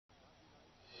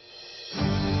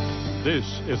This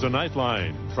is a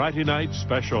Nightline Friday night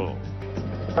special.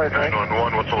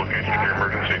 911, what's the location of your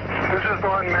emergency? This is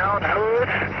on Mount Hood.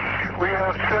 We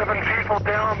have 7 people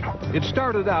down. It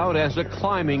started out as a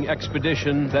climbing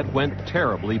expedition that went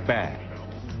terribly bad.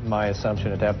 My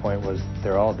assumption at that point was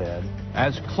they're all dead.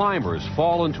 As climbers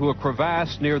fall into a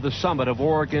crevasse near the summit of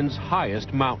Oregon's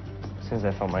highest mountain. As soon as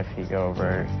I felt my feet go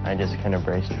over, I just kind of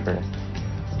braced for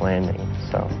landing.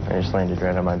 So I just landed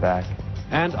right on my back.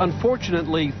 And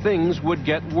unfortunately, things would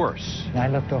get worse. I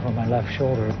looked over my left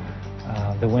shoulder.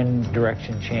 The wind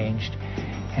direction changed,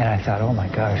 and I thought, oh my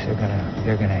gosh,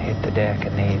 they're gonna hit the deck,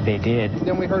 and they did.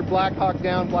 Then we heard Black Hawk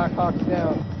down, Black Hawk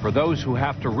down. For those who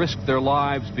have to risk their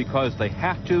lives because they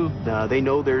have to, they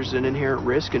know there's an inherent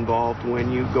risk involved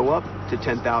when you go up to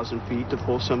 10,000 feet to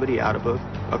pull somebody out of a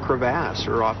crevasse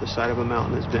or off the side of a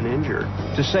mountain that's been injured.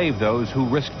 To save those who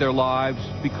risk their lives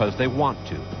because they want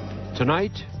to.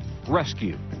 Tonight,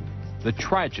 rescue. The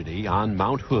tragedy on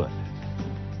Mount Hood.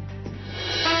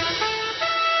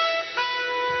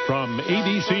 From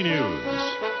ABC News,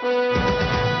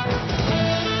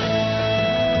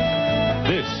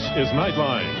 this is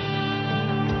Nightline.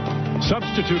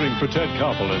 Substituting for Ted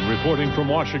Koppel and reporting from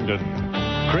Washington,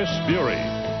 Chris Bury.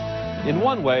 In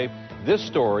one way, this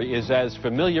story is as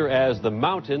familiar as the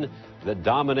mountain that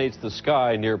dominates the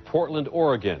sky near Portland,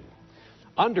 Oregon.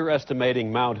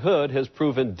 Underestimating Mount Hood has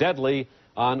proven deadly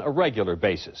on a regular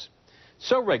basis.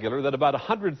 So regular that about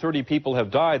 130 people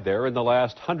have died there in the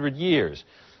last 100 years,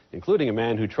 including a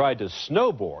man who tried to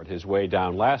snowboard his way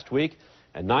down last week,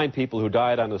 and 9 people who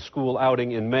died on a school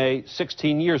outing in May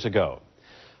 16 years ago.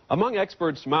 Among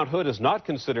experts, Mount Hood is not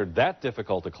considered that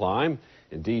difficult to climb.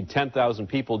 Indeed, 10,000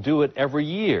 people do it every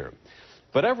year.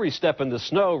 But every step in the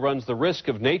snow runs the risk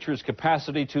of nature's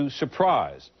capacity to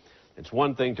surprise. It's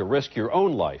one thing to risk your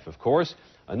own life, of course,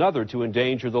 another to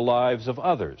endanger the lives of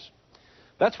others.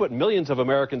 That's what millions of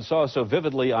Americans saw so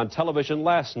vividly on television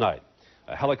last night.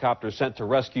 A helicopter sent to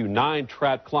rescue 9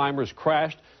 trapped climbers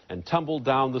crashed and tumbled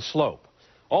down the slope.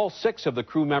 All 6 of the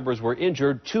crew members were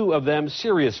injured, 2 of them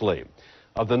seriously.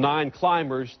 Of the 9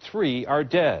 climbers, 3 are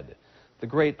dead. The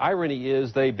great irony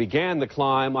is they began the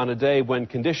climb on a day when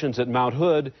conditions at Mount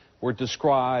Hood were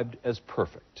described as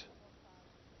perfect.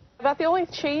 About the only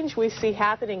change we see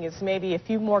happening is maybe a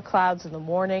few more clouds in the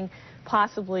morning,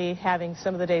 possibly having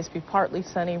some of the days be partly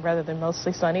sunny rather than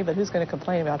mostly sunny, but who's going to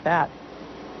complain about that?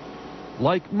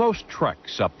 Like most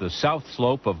treks up the south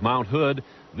slope of Mount Hood,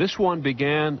 this one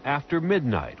began after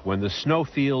midnight when the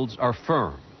snowfields are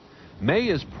firm. May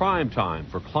is prime time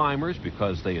for climbers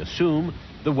because they assume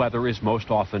the weather is most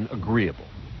often agreeable.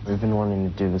 We've been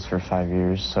wanting to do this for 5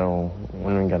 years, so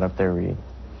when we got up there, we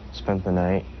spent the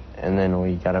night, and then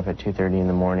we got up at 2:30 in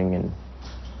the morning and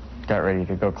got ready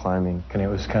to go climbing. And it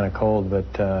was kind of cold, but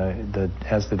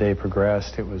as the day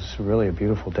progressed, it was really a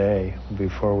beautiful day.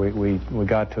 Before we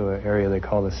got to an area they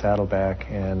call the Saddleback,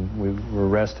 and we were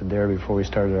rested there before we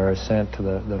started our ascent to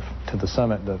the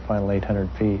summit, the final 800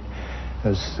 feet. It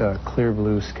was a clear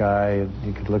blue sky.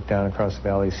 You could look down across the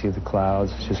valley, see the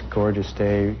clouds. It's just a gorgeous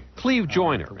day. Cleve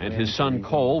Joyner and his son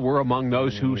Cole were among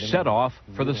those who set off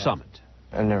for the summit.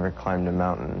 I've never climbed a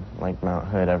mountain like Mount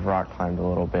Hood. I've rock climbed a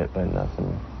little bit, but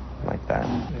nothing like that.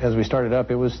 As we started up,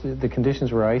 the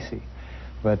conditions were icy,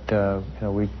 but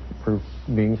we were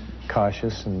being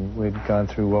cautious, and we'd gone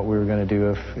through what we were going to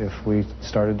do if we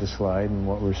started to slide and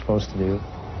what we were supposed to do.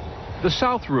 The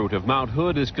south route of Mount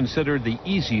Hood is considered the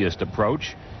easiest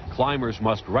approach. Climbers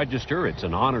must register. It's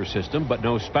an honor system, but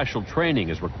no special training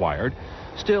is required.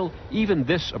 Still, even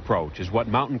this approach is what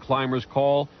mountain climbers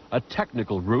call a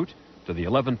technical route to the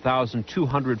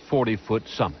 11,240-foot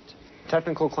summit.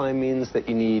 Technical climb means that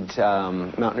you need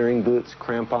mountaineering boots,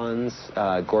 crampons,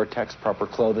 Gore-Tex proper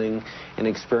clothing, and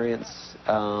experience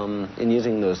in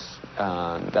using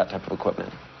that type of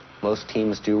equipment. Most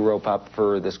teams do rope up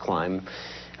for this climb.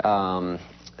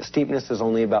 Steepness is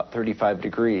only about 35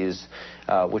 degrees,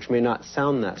 which may not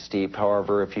sound that steep.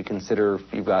 However, if you consider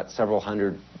you've got several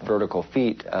hundred vertical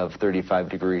feet of 35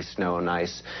 degree snow and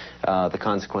ice, the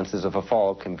consequences of a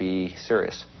fall can be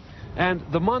serious. And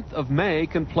the month of May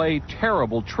can play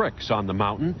terrible tricks on the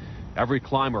mountain. Every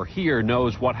climber here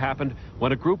knows what happened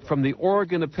when a group from the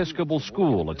Oregon Episcopal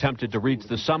School attempted to reach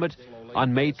the summit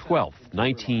on May 12,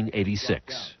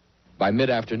 1986. By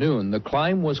mid-afternoon, the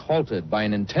climb was halted by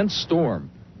an intense storm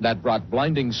that brought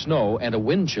blinding snow and a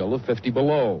wind chill of 50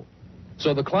 below.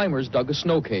 So the climbers dug a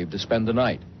snow cave to spend the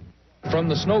night. From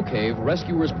the snow cave,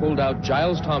 rescuers pulled out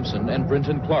Giles Thompson and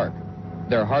Brinton Clark.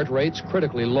 Their heart rates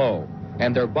critically low,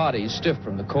 and their bodies stiff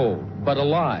from the cold, but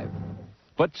alive.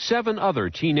 But 7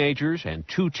 other teenagers and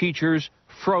 2 teachers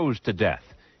froze to death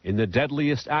in the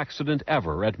deadliest accident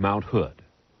ever at Mount Hood.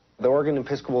 The Oregon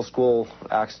Episcopal School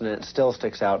accident still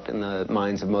sticks out in the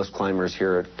minds of most climbers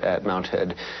here at Mount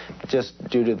Hood, just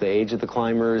due to the age of the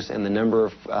climbers and the number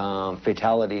of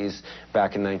fatalities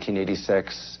back in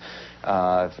 1986.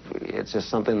 It's just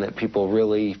something that people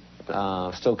really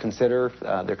still consider,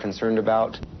 they're concerned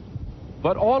about.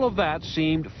 But all of that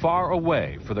seemed far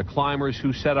away for the climbers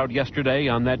who set out yesterday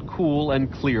on that cool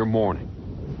and clear morning.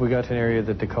 We got to an area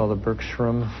that they call the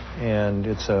Bergstrom, and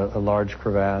it's a large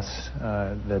crevasse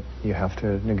that you have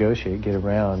to negotiate, get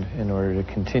around in order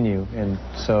to continue. And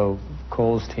so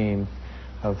Cole's team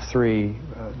of 3,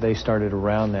 they started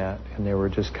around that, and they were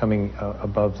just coming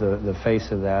above the face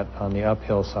of that on the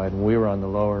uphill side, and we were on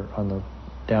the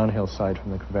downhill side from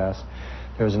the crevasse.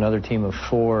 There was another team of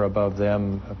 4 above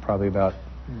them, probably about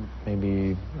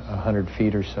maybe 100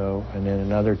 feet or so, and then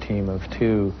another team of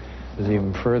 2 was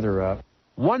even further up.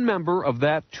 One member of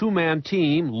that 2-man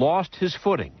team lost his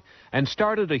footing and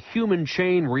started a human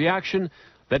chain reaction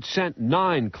that sent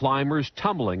 9 climbers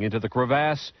tumbling into the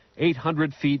crevasse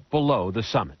 800 feet below the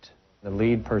summit. The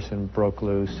lead person broke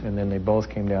loose, and then they both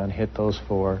came down, hit those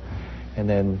 4, and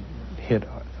then hit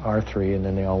our 3, and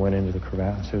then they all went into the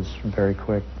crevasse. It was very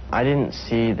quick. I didn't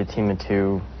see the team of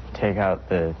 2 take out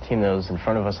the team that was in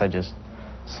front of us. I just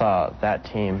saw that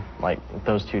team, like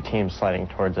those 2 teams sliding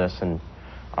towards us, and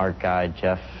our guide,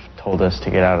 Jeff, told us to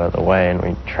get out of the way, and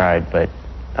we tried, but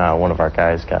one of our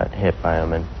guys got hit by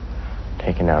him and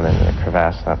taken down into the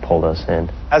crevasse, and that pulled us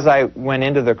in. As I went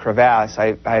into the crevasse,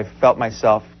 I felt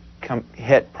myself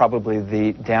hit probably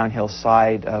the downhill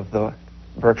side of the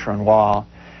Bergstrom wall,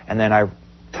 and then I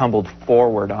tumbled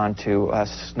forward onto a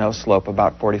snow slope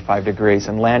about 45 degrees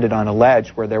and landed on a ledge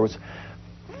where there was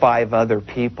 5 other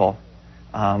people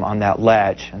on that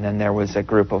ledge, and then there was a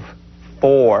group of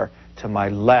 4 to my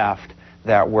left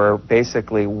that were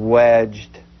basically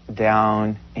wedged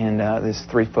down in this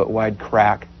 3-foot wide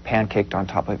crack, pancaked on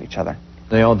top of each other.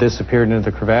 They all disappeared into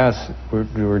the crevasse.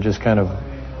 We were just kind of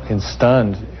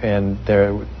stunned, and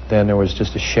then there was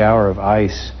just a shower of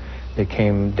ice that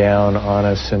came down on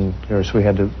us, and so we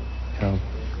had to,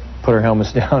 put our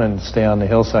helmets down and stay on the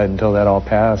hillside until that all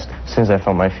passed. As soon as I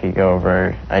felt my feet go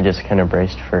over, I just kind of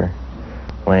braced for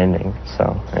landing,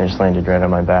 so I just landed right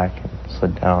on my back and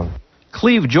slid down.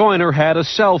 Cleve Joyner had a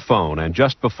cell phone, and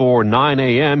just before 9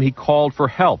 a.m. he called for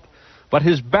help. But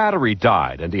his battery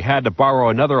died, and he had to borrow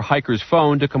another hiker's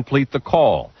phone to complete the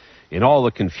call. In all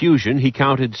the confusion, he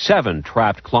counted 7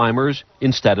 trapped climbers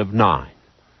instead of 9.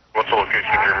 What's the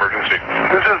location of your emergency?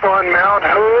 This is on Mount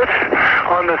Hood,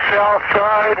 on the south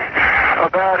side,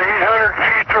 about 800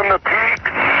 feet from the peak.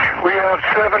 We have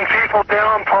 7 people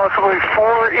down, possibly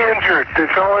 4 injured. They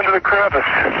fell into the crevice.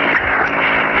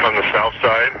 On the south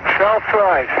side? South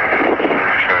side.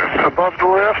 Okay. Above the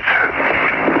lift.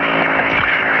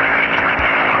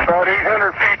 About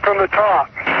 800 feet from the top.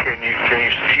 Can you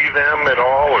see them at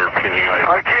all, or can you?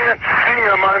 I can't see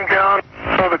them. I'm down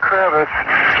below the crevice.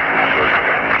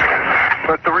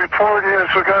 But the report is,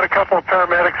 we've got a couple of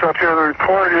paramedics up here. The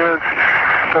report is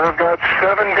that I've got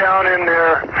 7 down in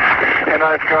there, and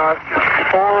I've got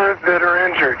 4 that are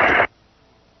injured.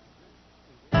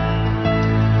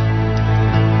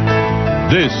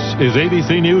 This is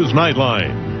ABC News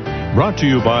Nightline, brought to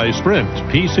you by Sprint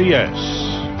PCS.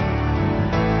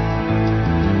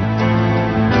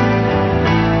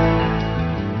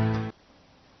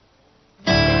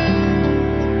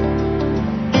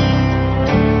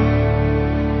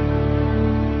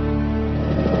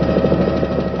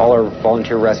 All our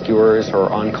volunteer rescuers are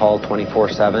on call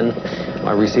 24/7.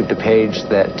 I received a page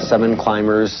that 7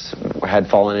 climbers had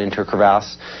fallen into a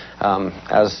crevasse.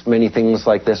 As many things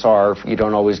like this are, you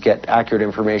don't always get accurate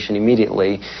information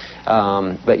immediately,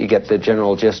 but you get the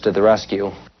general gist of the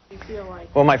rescue.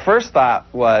 Well, my first thought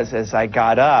was, as I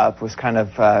got up, was kind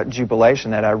of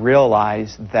jubilation that I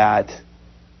realized that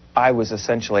I was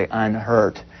essentially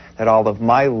unhurt, that all of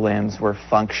my limbs were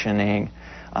functioning,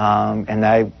 and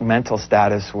my mental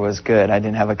status was good. I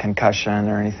didn't have a concussion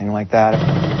or anything like that.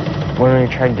 When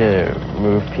we tried to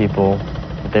move people,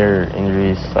 their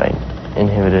injuries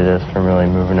inhibited us from really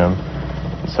moving them.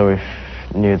 So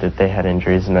we knew that they had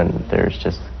injuries, and then there's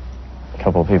just a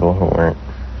couple of people who weren't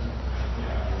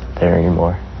there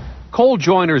anymore. Cole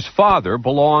Joyner's father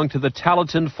belonged to the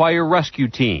Tallaton Fire Rescue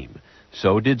Team.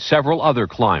 So did several other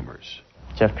climbers.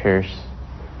 Jeff Pierce,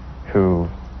 who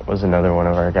was another one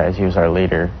of our guys, he was our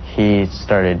leader. He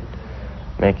started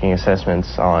making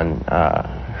assessments on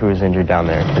who was injured down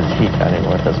there, because he got in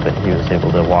with us, but he was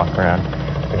able to walk around.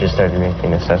 We just started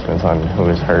making assessments on who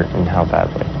was hurt and how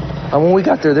badly. When we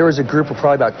got there, there was a group of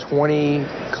probably about 20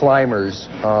 climbers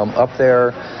up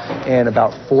there and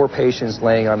about 4 patients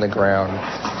laying on the ground.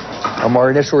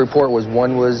 Our initial report was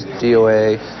 1 was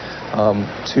DOA,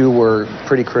 2 were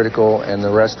pretty critical, and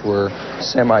the rest were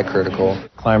semi-critical.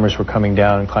 Climbers were coming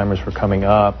down and climbers were coming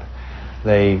up.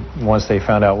 Once they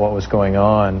found out what was going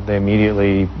on, they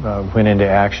immediately went into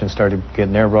action, started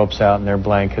getting their ropes out and their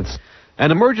blankets. An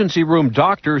emergency room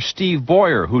doctor, Steve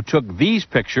Boyer, who took these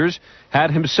pictures, had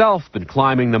himself been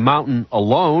climbing the mountain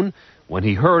alone when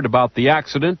he heard about the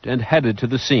accident and headed to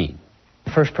the scene.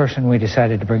 The first person we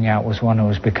decided to bring out was one who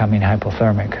was becoming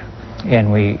hypothermic,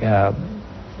 and we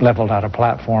leveled out a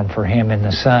platform for him in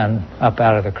the sun up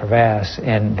out of the crevasse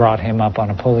and brought him up on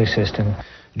a pulley system.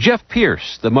 Jeff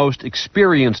Pierce, the most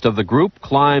experienced of the group,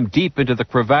 climbed deep into the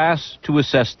crevasse to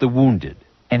assess the wounded.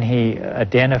 And he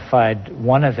identified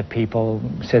one of the people,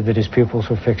 said that his pupils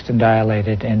were fixed and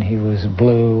dilated, and he was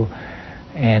blue.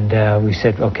 And we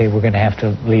said, okay, we're going to have to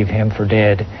leave him for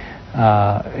dead.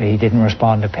 He didn't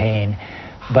respond to pain.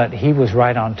 But he was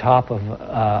right on top of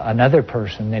another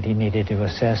person that he needed to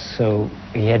assess, so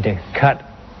he had to cut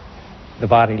the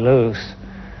body loose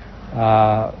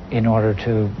in order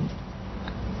to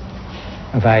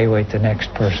evaluate the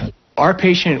next person. Our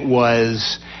patient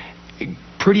was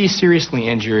pretty seriously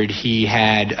injured. He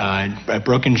had a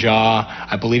broken jaw,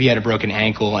 I believe he had a broken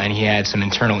ankle, and he had some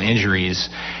internal injuries.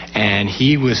 And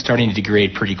he was starting to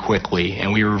degrade pretty quickly,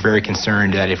 and we were very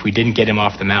concerned that if we didn't get him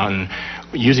off the mountain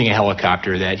using a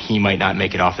helicopter, that he might not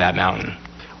make it off that mountain.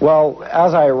 Well,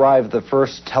 as I arrived, the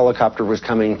first helicopter was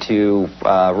coming to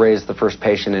raise the first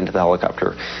patient into the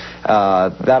helicopter.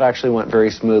 That actually went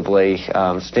very smoothly.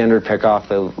 Standard pickoff,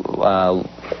 the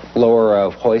lower a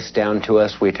hoist down to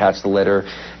us, we attach the litter,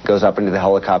 goes up into the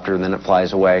helicopter, and then it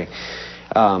flies away.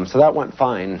 So that went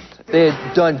fine. They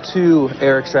had done 2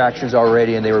 air extractions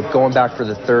already, and they were going back for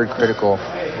the 3rd critical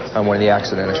when the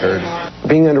accident occurred.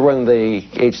 Being under one of the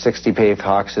H-60 Pave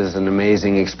Hawks is an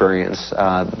amazing experience.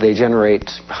 They generate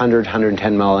 100,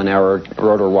 110 mile an hour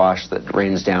rotor wash that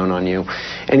rains down on you.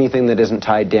 Anything that isn't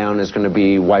tied down is going to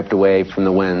be wiped away from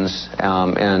the winds,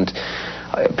 and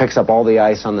it picks up all the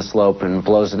ice on the slope and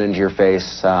blows it into your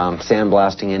face,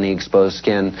 sandblasting any exposed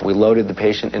skin. We loaded the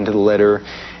patient into the litter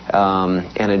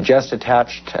and had just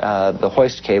attached the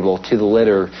hoist cable to the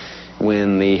litter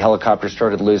when the helicopter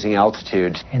started losing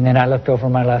altitude. And then I looked over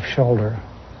my left shoulder,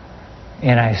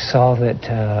 and I saw that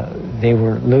they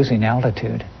were losing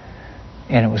altitude,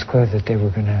 and it was clear that they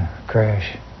were going to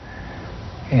crash.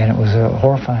 And it was a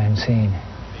horrifying scene.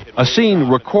 A scene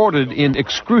recorded in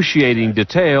excruciating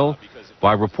detail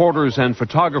by reporters and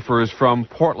photographers from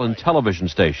Portland television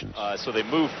stations. So they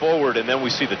move forward, and then we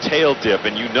see the tail dip,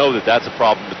 and you know that that's a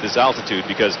problem with this altitude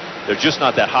because they're just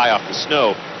not that high off the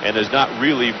snow, and there's not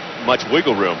really much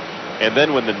wiggle room. And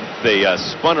then when they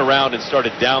spun around and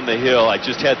started down the hill, I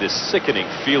just had this sickening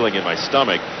feeling in my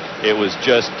stomach. It was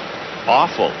just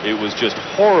awful. It was just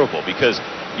horrible because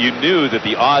you knew that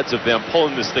the odds of them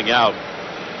pulling this thing out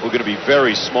were going to be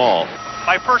very small.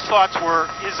 My first thoughts were,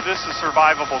 is this a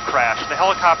survivable crash? The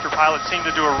helicopter pilot seemed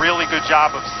to do a really good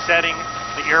job of setting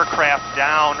the aircraft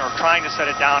down or trying to set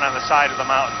it down on the side of the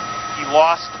mountain. He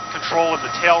lost control of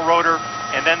the tail rotor,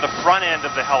 and then the front end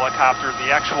of the helicopter, the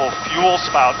actual fuel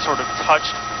spout, sort of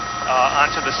touched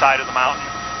onto the side of the mountain,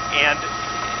 and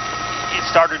it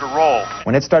started to roll.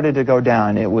 When it started to go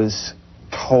down, it was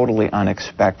totally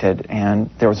unexpected,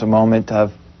 and there was a moment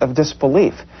of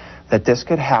disbelief that this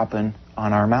could happen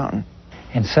on our mountain.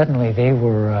 And suddenly they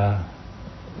were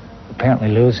apparently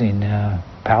losing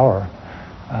power.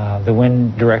 The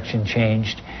wind direction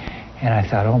changed, and I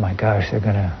thought, oh my gosh, they're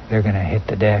gonna hit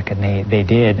the deck, and they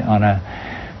did on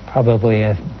probably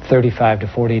a 35 to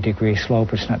 40 degree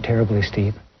slope. It's not terribly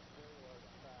steep.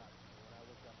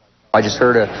 I just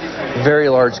heard a very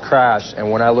large crash, and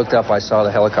when I looked up, I saw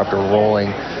the helicopter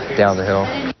rolling down the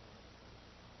hill.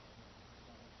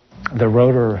 The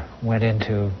rotor went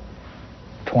into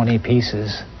 20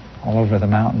 pieces all over the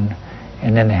mountain,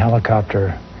 and then the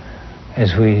helicopter,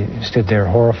 as we stood there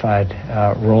horrified,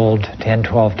 rolled 10,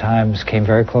 12 times, came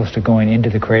very close to going into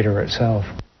the crater itself.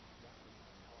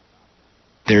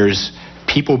 There's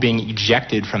people being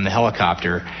ejected from the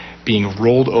helicopter, being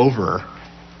rolled over,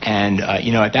 and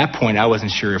you know, at that point I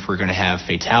wasn't sure if we're going to have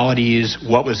fatalities,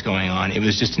 what was going on. It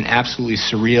was just an absolutely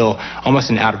surreal, almost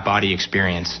an out-of-body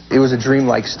experience. It was a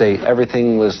dreamlike state.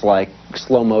 Everything was like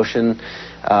slow motion.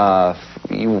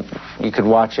 You could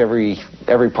watch every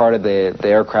part of the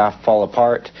aircraft fall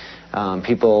apart.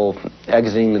 People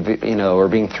exiting the, or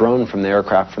being thrown from the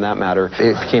aircraft, for that matter.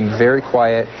 It became very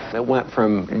quiet. It went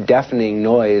from deafening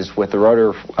noise with the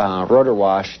rotor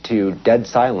wash to dead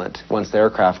silent once the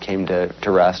aircraft came to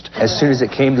rest. As soon as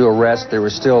it came to a rest, there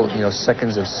was still,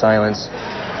 seconds of silence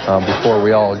before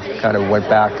we all kind of went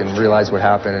back and realized what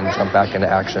happened and jumped back into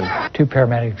action. 2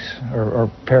 paramedics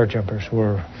or parajumpers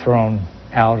were thrown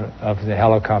out of the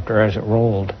helicopter as it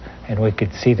rolled, and we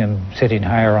could see them sitting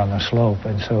higher on the slope,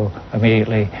 and so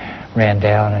immediately ran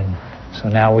down, and so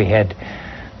now we had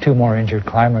 2 more injured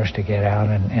climbers to get out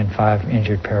and 5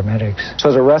 injured paramedics. So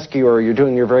as a rescuer, you're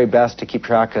doing your very best to keep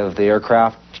track of the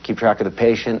aircraft, to keep track of the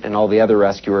patient and all the other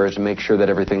rescuers, and make sure that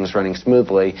everything's running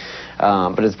smoothly.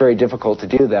 But it's very difficult to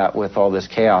do that with all this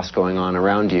chaos going on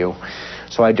around you.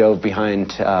 So I dove behind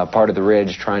part of the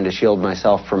ridge trying to shield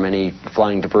myself from any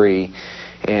flying debris,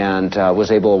 and was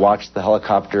able to watch the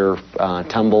helicopter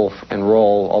tumble and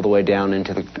roll all the way down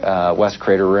into the West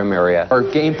Crater Rim area. Our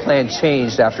game plan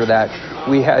changed after that.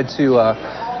 We had to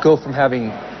go from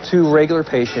having 2 regular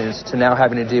patients to now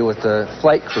having to deal with the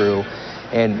flight crew,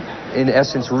 and in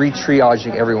essence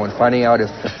re-triaging everyone, finding out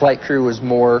if the flight crew was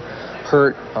more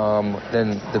hurt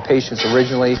than the patients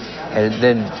originally, and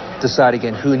then decide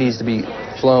again who needs to be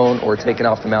flown or taken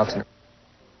off the mountain.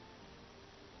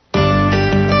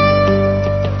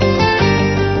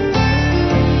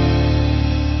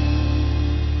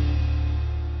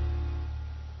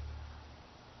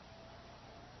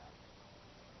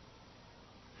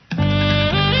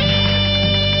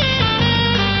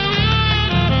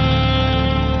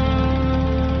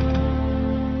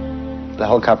 The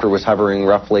helicopter was hovering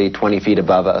roughly 20 feet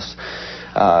above us.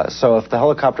 So if the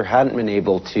helicopter hadn't been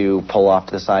able to pull off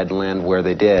to the side and land where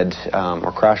they did,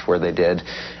 or crash where they did,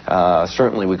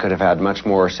 certainly we could have had much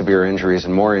more severe injuries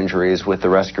and more injuries with the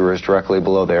rescuers directly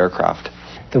below the aircraft.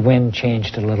 The wind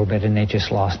changed a little bit and they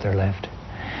just lost their lift.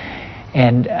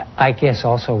 And I guess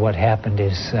also what happened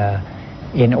is,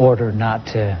 in order not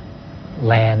to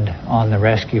land on the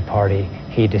rescue party,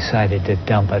 he decided to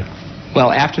dump it.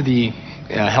 Well, after the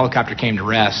helicopter came to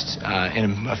rest,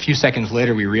 and a few seconds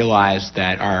later we realized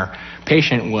that our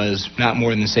patient was not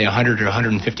more than, say, 100 or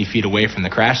 150 feet away from the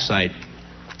crash site,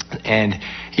 and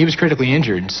he was critically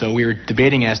injured, so we were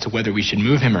debating as to whether we should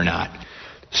move him or not.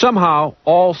 Somehow,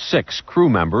 all 6 crew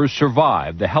members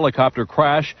survived the helicopter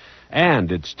crash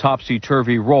and its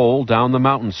topsy-turvy roll down the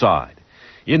mountainside.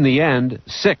 In the end,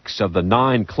 6 of the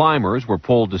 9 climbers were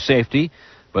pulled to safety,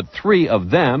 but 3 of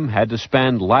them had to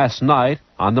spend last night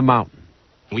on the mountain.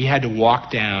 We had to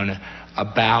walk down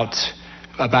about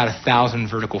 1,000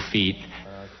 vertical feet.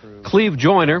 Cleve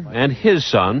Joyner and his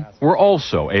son were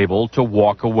also able to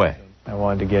walk away. I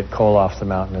wanted to get Cole off the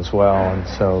mountain as well, and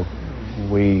so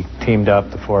we teamed up,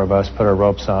 the 4 of us, put our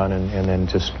ropes on, and then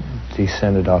just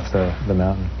descended off the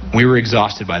mountain. We were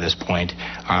exhausted by this point.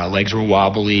 Our legs were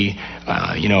wobbly.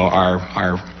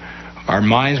 Our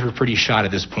minds were pretty shot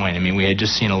at this point. I mean, we had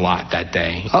just seen a lot that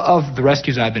day. Of the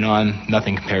rescues I've been on,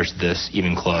 nothing compares to this,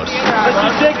 even close.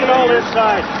 Let's take it all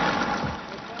inside.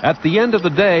 At the end of the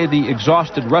day, the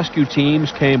exhausted rescue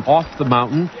teams came off the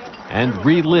mountain and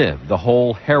relived the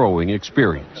whole harrowing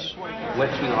experience.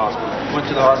 Went to the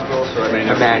hospital, so I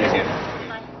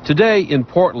imagine. Today in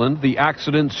Portland, the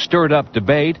accident stirred up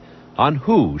debate on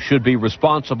who should be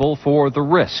responsible for the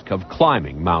risk of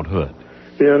climbing Mount Hood.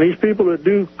 Yeah, and these people that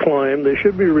do climb, they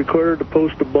should be required to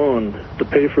post a bond to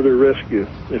pay for their rescue.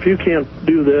 If you can't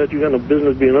do that, you got no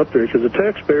business being up there, because the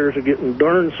taxpayers are getting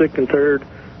darn sick and tired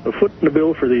of footing the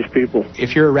bill for these people.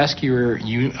 If you're a rescuer,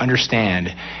 you understand,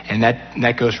 and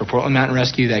that goes for Portland Mountain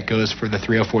Rescue, that goes for the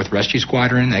 304th Rescue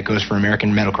Squadron, that goes for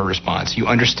American Medical Response. You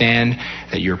understand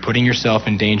that you're putting yourself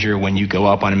in danger when you go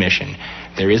up on a mission.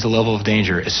 There is a level of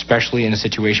danger, especially in a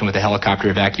situation with a helicopter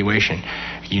evacuation.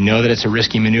 You know that it's a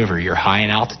risky maneuver. You're high in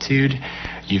altitude.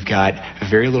 You've got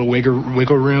very little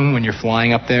wiggle room when you're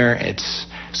flying up there. It's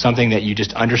something that you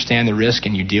just understand the risk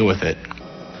and you deal with it.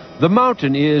 The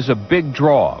mountain is a big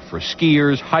draw for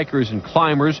skiers, hikers, and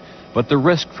climbers, but the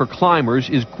risk for climbers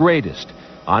is greatest.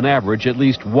 On average, at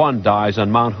least 1 dies on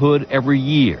Mount Hood every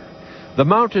year. The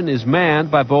mountain is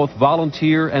manned by both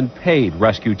volunteer and paid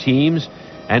rescue teams,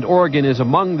 and Oregon is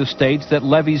among the states that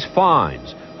levies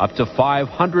fines up to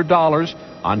 $500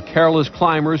 on careless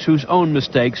climbers whose own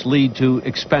mistakes lead to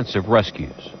expensive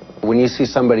rescues. When you see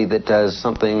somebody that does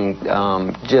something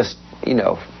just,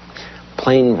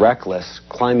 plain reckless,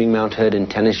 climbing Mount Hood in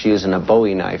tennis shoes and a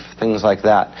Bowie knife, things like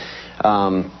that,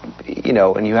 and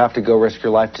you have to go risk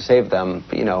your life to save them,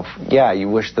 yeah, you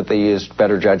wish that they used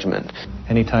better judgment.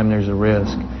 Anytime there's a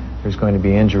risk, there's going to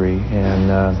be injury, and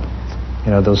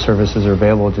those services are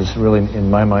available. Just really,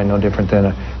 in my mind, no different than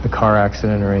a car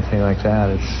accident or anything like that.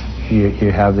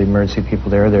 you have the emergency people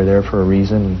there. They're there for a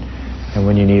reason, and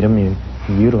when you need them, you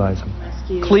utilize them.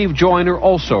 Cleve Joyner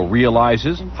also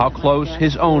realizes how close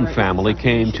his own family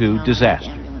came to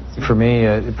disaster. For me,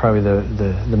 probably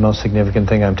the most significant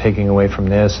thing I'm taking away from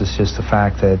this is just the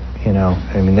fact that, you know,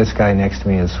 I mean, this guy next to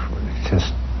me is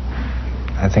just,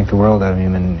 I think the world of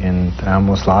him, and I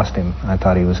almost lost him. I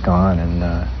thought he was gone, and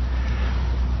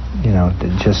you know,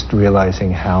 just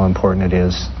realizing how important it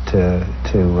is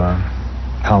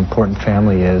how important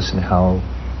family is, and how,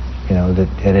 you know, that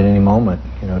at any moment,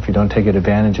 you know, if you don't take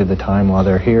advantage of the time while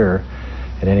they're here,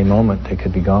 at any moment they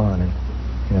could be gone. And,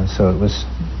 you know, so it was,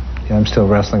 you know, I'm still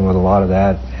wrestling with a lot of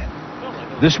that.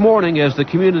 This morning, as the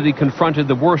community confronted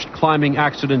the worst climbing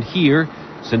accident here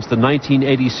since the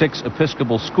 1986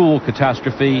 Episcopal School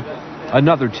catastrophe,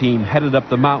 another team headed up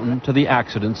the mountain to the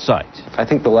accident site. I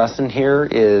think the lesson here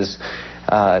is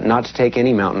not to take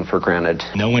any mountain for granted.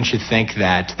 No one should think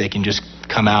that they can just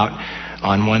come out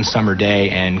on one summer day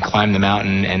and climb the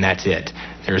mountain and that's it.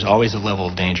 There's always a level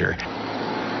of danger.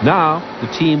 Now, the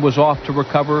team was off to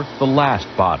recover the last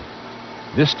body.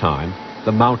 This time,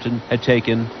 the mountain had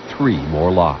taken 3 more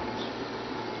lives.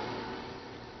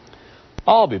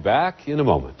 I'll be back in a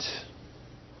moment.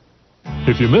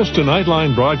 If you missed a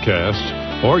Nightline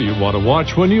broadcast, or you want to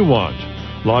watch when you want,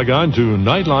 log on to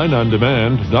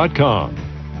NightlineOnDemand.com.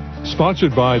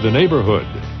 Sponsored by The Neighborhood.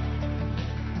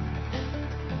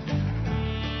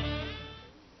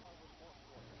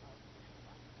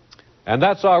 And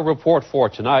that's our report for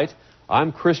tonight.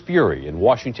 I'm Chris Bury in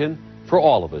Washington. For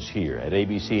all of us here at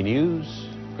ABC News,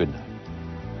 good night.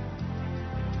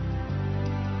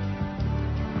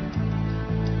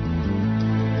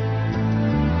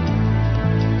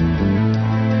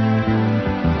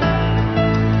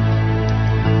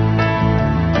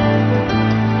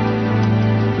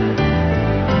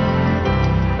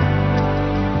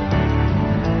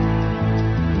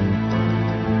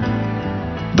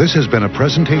 This has been a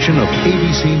presentation of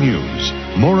ABC News.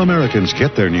 More Americans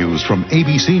get their news from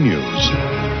ABC News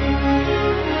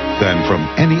than from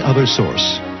any other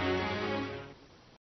source.